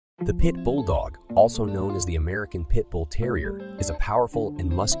The Pit Bulldog, also known as the American Pit Bull Terrier, is a powerful and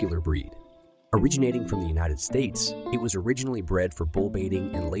muscular breed. Originating from the United States, it was originally bred for bull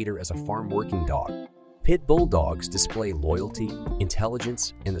baiting and later as a farm working dog. Pit Bulldogs display loyalty,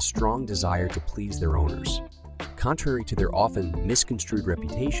 intelligence, and a strong desire to please their owners. Contrary to their often misconstrued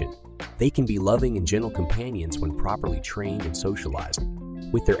reputation, they can be loving and gentle companions when properly trained and socialized.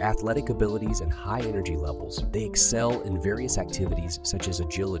 With their athletic abilities and high energy levels, they excel in various activities such as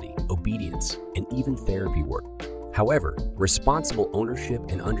agility, obedience, and even therapy work. However, responsible ownership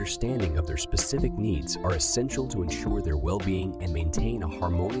and understanding of their specific needs are essential to ensure their well-being and maintain a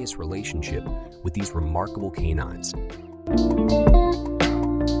harmonious relationship with these remarkable canines.